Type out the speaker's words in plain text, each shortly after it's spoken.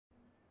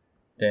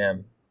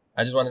Damn.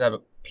 I just wanted to have a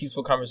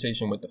peaceful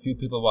conversation with the few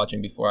people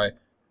watching before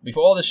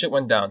all this shit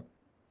went down.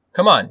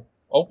 Come on.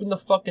 Open the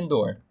fucking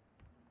door.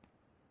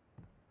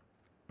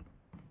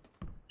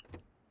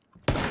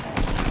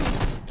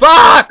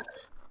 Fuck!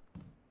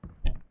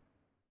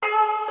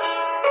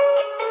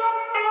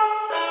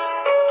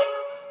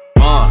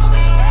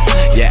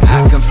 Yeah,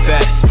 I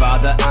confess,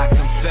 Father, I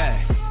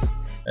confess.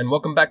 And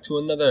welcome back to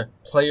another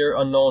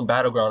PlayerUnknown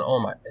Battleground. Oh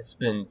my, it's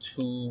been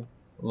too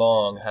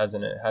long,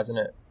 hasn't it? Hasn't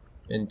it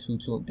been too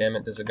damn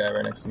it, there's a guy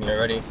right next to me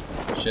already.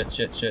 Shit,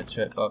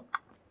 fuck.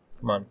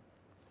 Come on.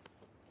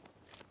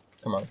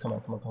 Come on.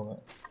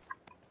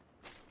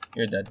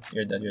 You're dead. Come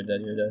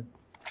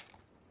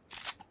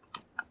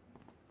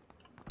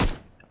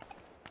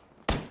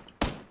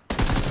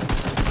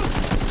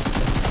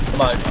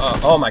on.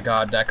 Oh my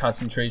god, that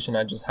concentration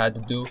I just had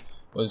to do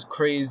was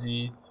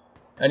crazy.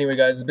 Anyway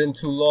guys, it's been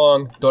too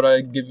long. Thought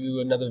I'd give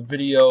you another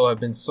video. I've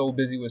been so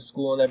busy with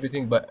school and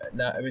everything, but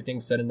not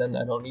everything's said and done.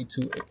 I don't need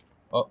to.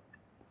 Oh,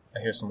 I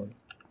hear someone.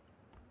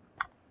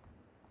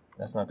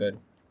 That's not good.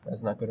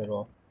 That's not good at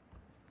all.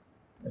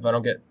 If I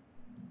don't get...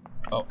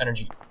 Oh,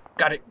 energy.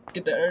 Got it.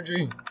 Get the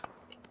energy.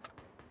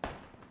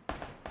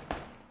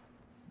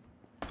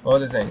 What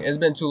was I saying? It's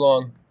been too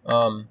long.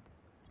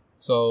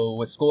 So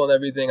with school and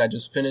everything, I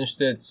just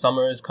finished it.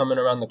 Summer is coming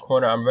around the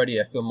corner. I'm ready.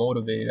 I feel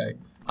motivated.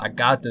 I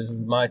got this. This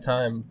is my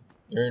time.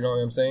 You know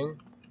what I'm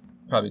saying?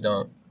 Probably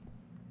don't.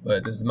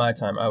 But this is my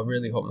time. I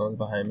really hope no one's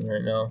behind me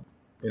right now.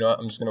 You know what?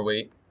 I'm just gonna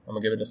wait. I'm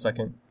gonna give it a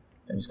second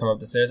and just come up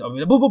the stairs. I'll be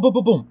like boom, boom, boom,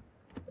 boom, boom,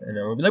 and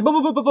then we'll be like boom,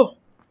 boom, boom, boom, boom.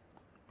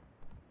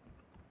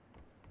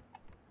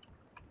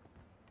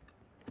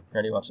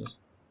 Ready? Watch this.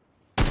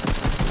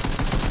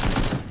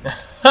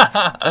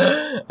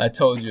 I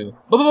told you.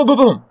 Boom, boom, boom, boom,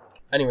 boom.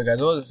 Anyway,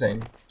 guys, what was I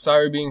saying?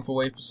 Sorry being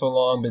away for so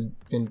long. Been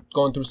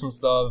going through some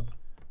stuff,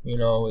 you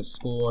know, with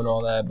school and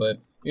all that. But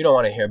you don't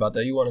want to hear about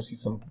that. You want to see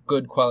some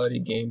good quality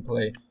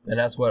gameplay, and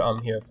that's what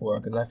I'm here for.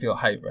 Because I feel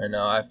hype right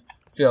now. I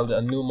feel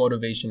a new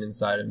motivation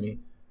inside of me.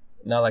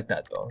 Not like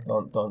that though.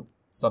 Don't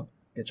stop.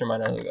 Get your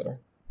mind out of the gutter.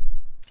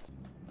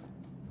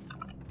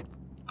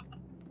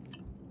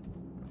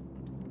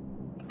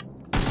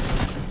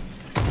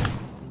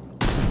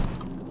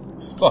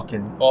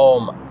 Fucking, oh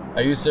my,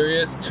 are you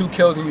serious? 2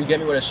 kills and you get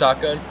me with a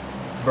shotgun?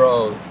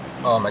 Bro,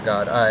 oh my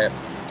god. Alright,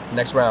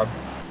 next round.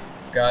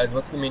 Guys,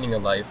 what's the meaning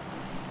of life?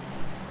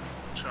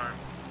 Charm.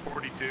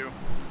 42.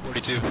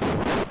 42. Your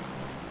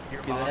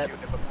mom, you never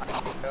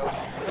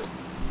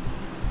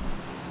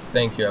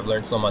Thank you, I've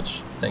learned so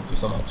much. Thank you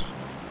so much.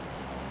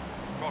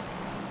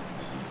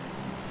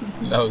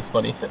 That was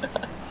funny.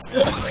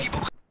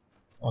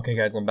 Okay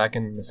guys, I'm back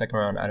in the second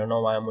round. I don't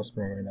know why I'm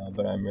whispering right now,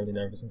 but I'm really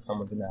nervous and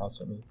someone's in the house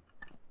with me.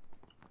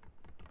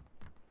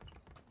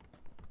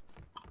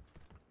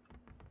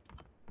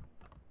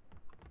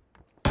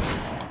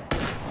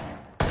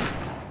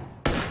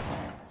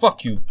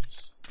 Fuck you,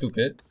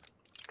 stupid.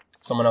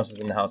 Someone else is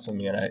in the house with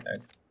me and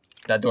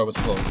that door was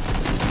closed.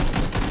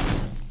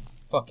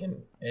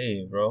 Fucking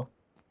A, bro.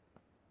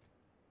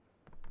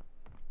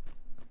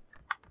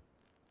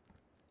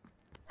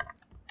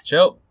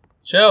 Chill.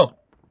 Chill.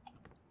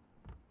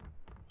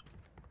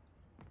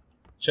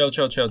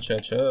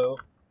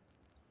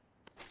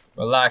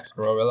 Relax,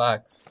 bro,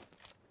 relax.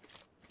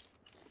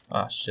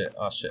 Ah, shit.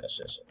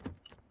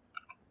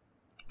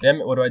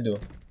 Damn it, what do I do?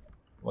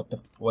 What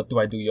do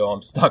I do, yo?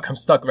 I'm stuck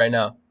right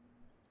now.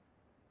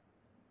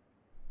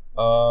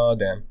 Oh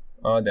damn.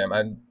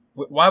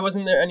 Why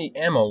wasn't there any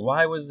ammo?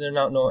 Why was there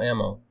no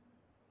ammo?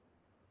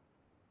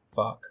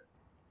 Fuck.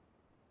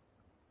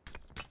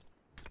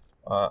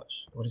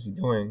 What is he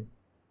doing?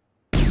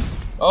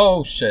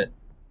 Oh shit.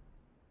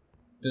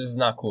 This is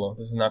not cool.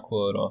 This is not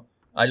cool at all.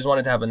 I just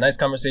wanted to have a nice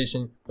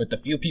conversation with the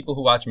few people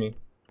who watch me.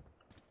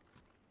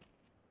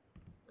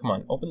 Come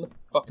on, open the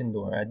fucking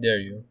door. I dare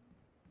you.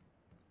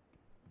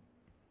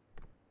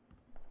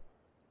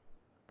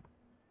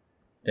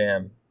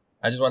 Damn.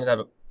 I just wanted to have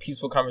a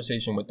peaceful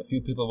conversation with the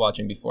few people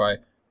watching before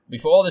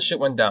all this shit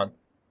went down.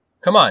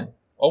 Come on.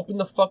 Open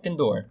the fucking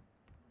door.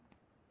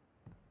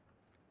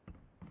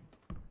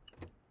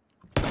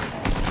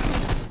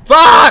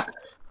 Fuck!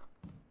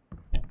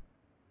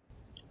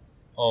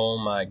 Oh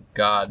my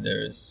god,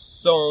 there is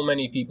so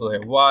many people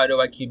here. Why do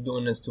I keep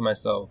doing this to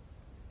myself?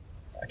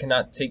 I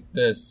cannot take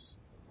this.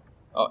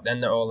 Oh,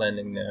 then they're all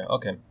landing there.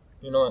 Okay.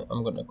 You know what?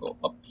 I'm gonna go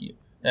up here.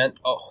 And,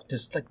 oh,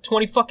 there's like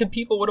 20 fucking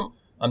people with them.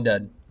 I'm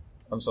dead.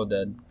 I'm so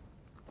dead.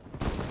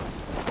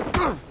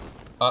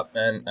 Up,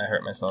 and I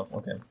hurt myself.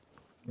 Okay.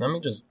 Let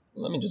me just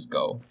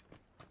go.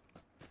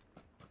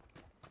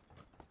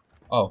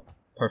 Oh,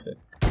 perfect.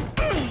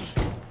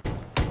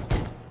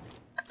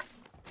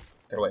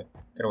 Get away.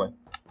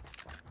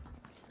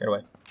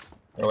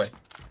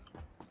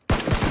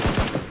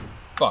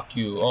 Fuck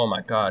you. Oh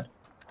my god.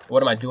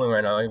 What am I doing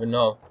right now? I don't even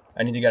know.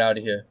 I need to get out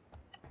of here.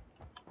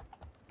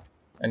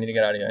 I need to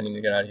get out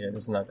of here.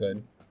 This is not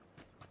good.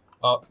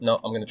 Oh, no,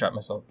 I'm gonna trap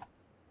myself.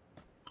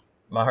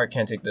 My heart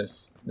can't take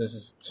this. This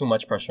is too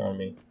much pressure on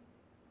me.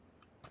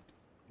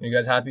 Are you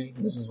guys happy?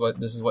 This is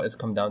what it's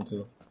come down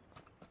to.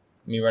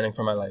 Me running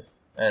for my life.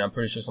 and I'm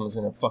pretty sure someone's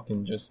gonna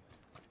fucking just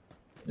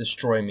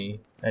destroy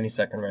me any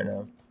second right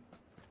now.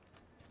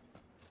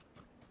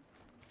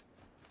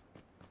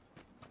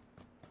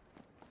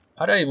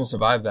 How did I even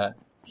survive that?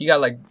 He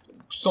got like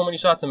so many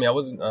shots at me. I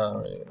wasn't. I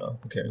don't even know.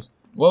 Who cares?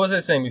 What was I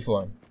saying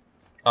before?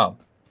 Oh,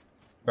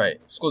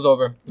 right. School's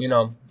over. You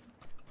know,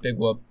 big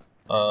whoop.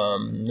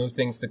 New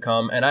things to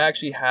come, and I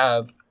actually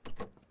have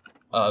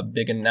a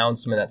big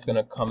announcement that's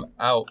gonna come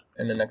out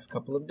in the next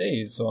couple of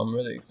days. So I'm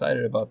really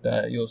excited about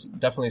that. You'll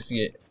definitely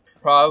see it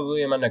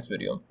probably in my next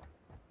video.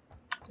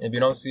 If you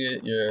don't see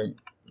it,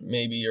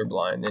 maybe you're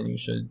blind, and you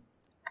should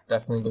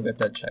definitely go get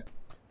that checked.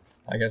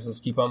 I guess let's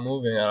keep on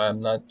moving. I'm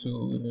not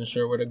too even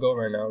sure where to go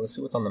right now. Let's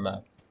see what's on the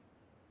map.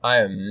 I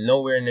am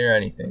nowhere near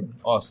anything.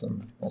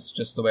 Awesome. That's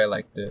just the way I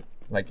liked it.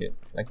 Like it.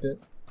 Liked it?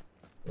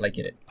 Like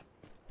it.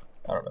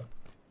 I don't know.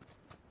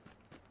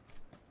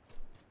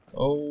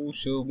 Oh,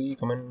 she'll be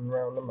coming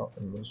round the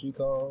mountain when she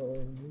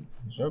comes.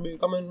 She'll be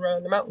coming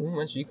round the mountain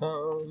when she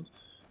comes.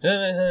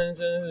 When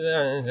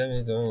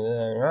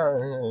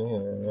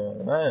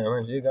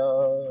she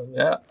comes.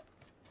 Yeah.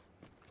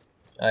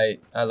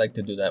 I like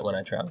to do that when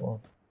I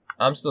travel.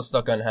 I'm still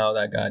stuck on how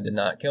that guy did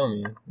not kill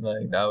me.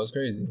 Like, that was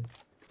crazy.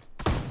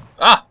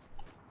 Ah!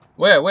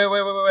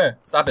 Where?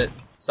 Stop it.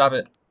 Stop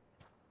it.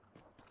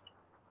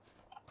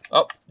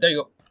 Oh, there you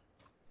go.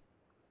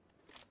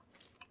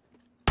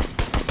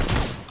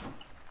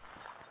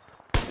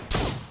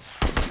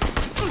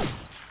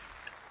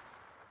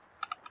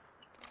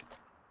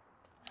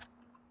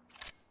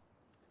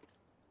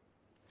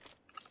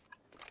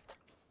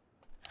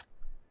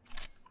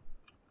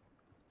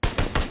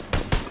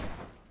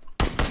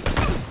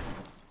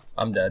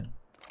 I'm dead.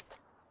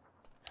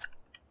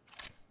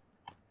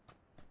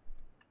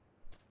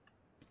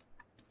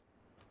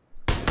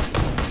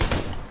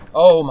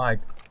 Oh my,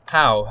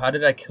 how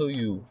did I kill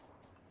you?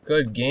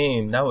 Good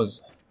game. That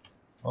was,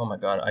 oh my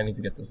god, I need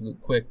to get this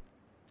loot quick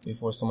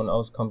before someone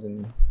else comes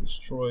and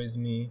destroys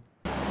me.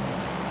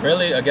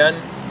 Really? Again?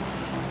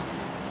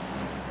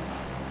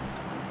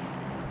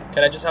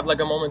 Can I just have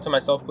like a moment to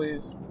myself,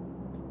 please?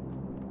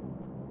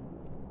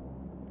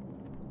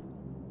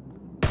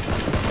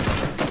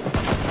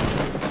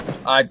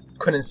 I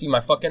couldn't see, my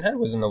fucking head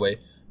was in the way.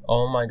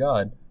 Oh my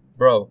god.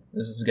 Bro,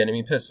 this is getting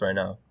me pissed right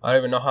now. I don't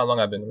even know how long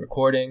I've been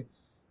recording.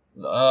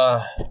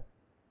 Alright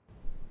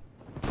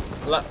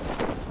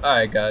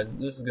guys,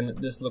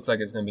 this looks like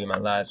it's gonna be my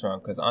last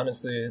round, because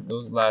honestly,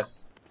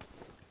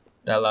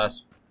 that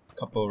last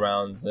couple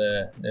rounds,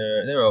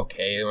 they're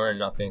okay. They weren't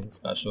nothing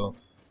special.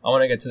 I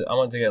want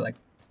to get like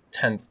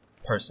 10th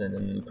person,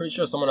 and I'm pretty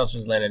sure someone else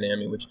just landed near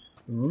me, which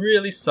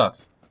really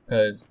sucks,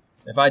 because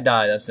if I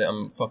die, that's it.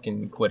 I'm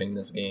fucking quitting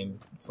this game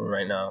for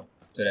right now,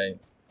 today.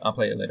 I'll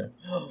play it later.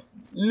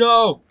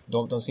 No!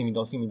 Don't see me,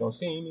 don't see me, don't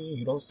see me,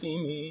 you don't see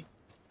me.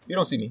 You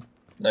don't see me.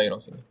 No, you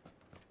don't see me.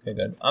 Okay,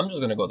 good. I'm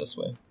just gonna go this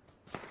way.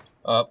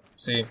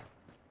 See,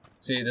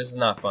 this is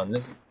not fun.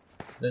 This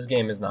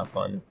game is not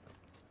fun.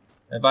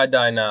 If I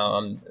die now,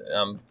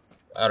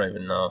 I don't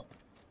even know.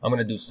 I'm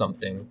gonna do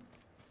something.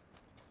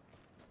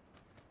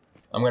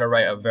 I'm gonna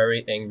write a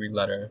very angry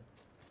letter.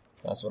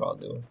 That's what I'll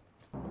do.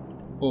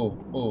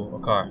 Ooh, a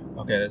car.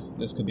 Okay,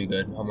 this could be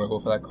good. I'm gonna go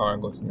for that car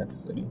and go to the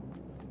next city.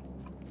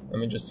 Let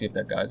me just see if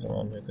that guy's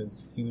around here,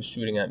 because he was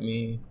shooting at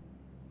me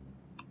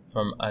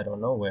from I don't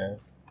know where.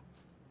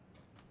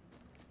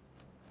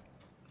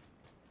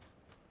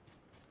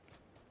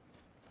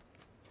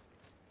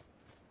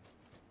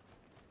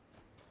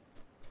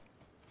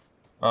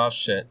 Oh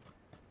shit.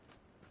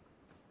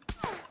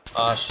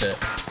 Oh shit.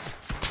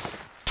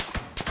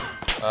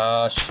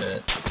 Oh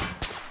shit.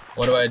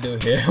 What do I do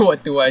here?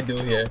 What do I do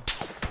here?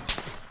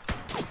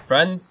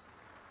 Friends?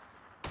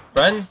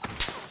 Friends?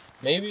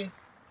 Maybe?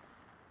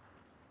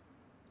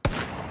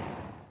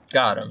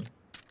 Got him.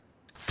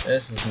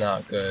 This is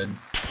not good.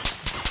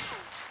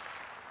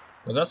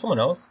 Was that someone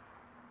else?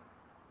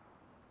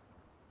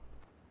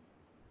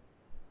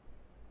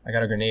 I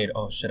got a grenade.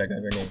 Oh shit, I got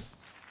a grenade.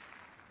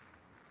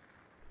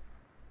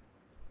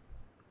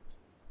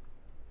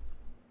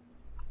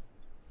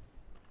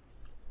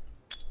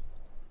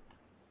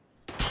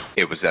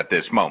 It was at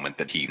this moment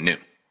that he knew.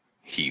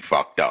 He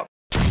fucked up.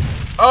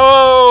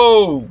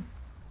 Oh!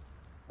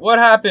 What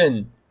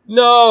happened?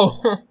 No!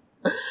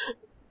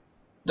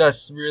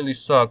 That's really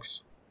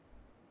sucks.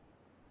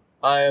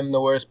 I am the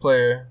worst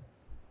player.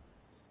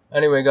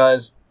 Anyway,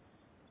 guys,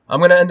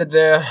 I'm gonna end it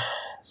there.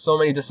 So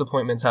many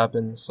disappointments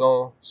happened.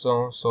 So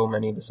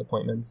many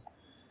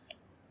disappointments.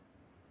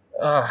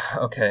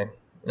 Okay.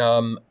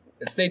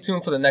 Stay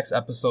tuned for the next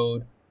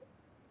episode.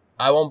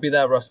 I won't be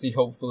that rusty,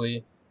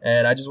 hopefully.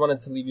 And I just wanted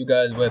to leave you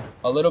guys with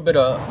a little bit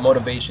of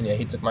motivation. Yeah,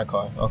 he took my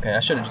car. Okay, I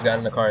should have just gotten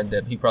in the car and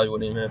dipped. He probably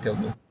wouldn't even have killed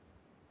me.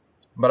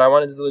 But I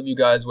wanted to leave you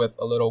guys with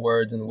a little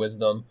words and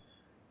wisdom,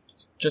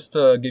 just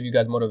to give you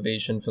guys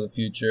motivation for the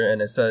future.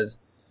 And it says,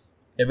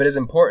 if it is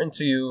important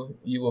to you,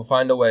 you will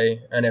find a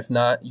way. And if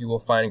not, you will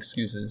find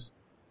excuses.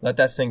 Let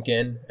that sink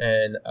in,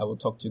 and I will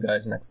talk to you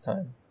guys next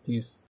time.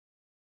 Peace.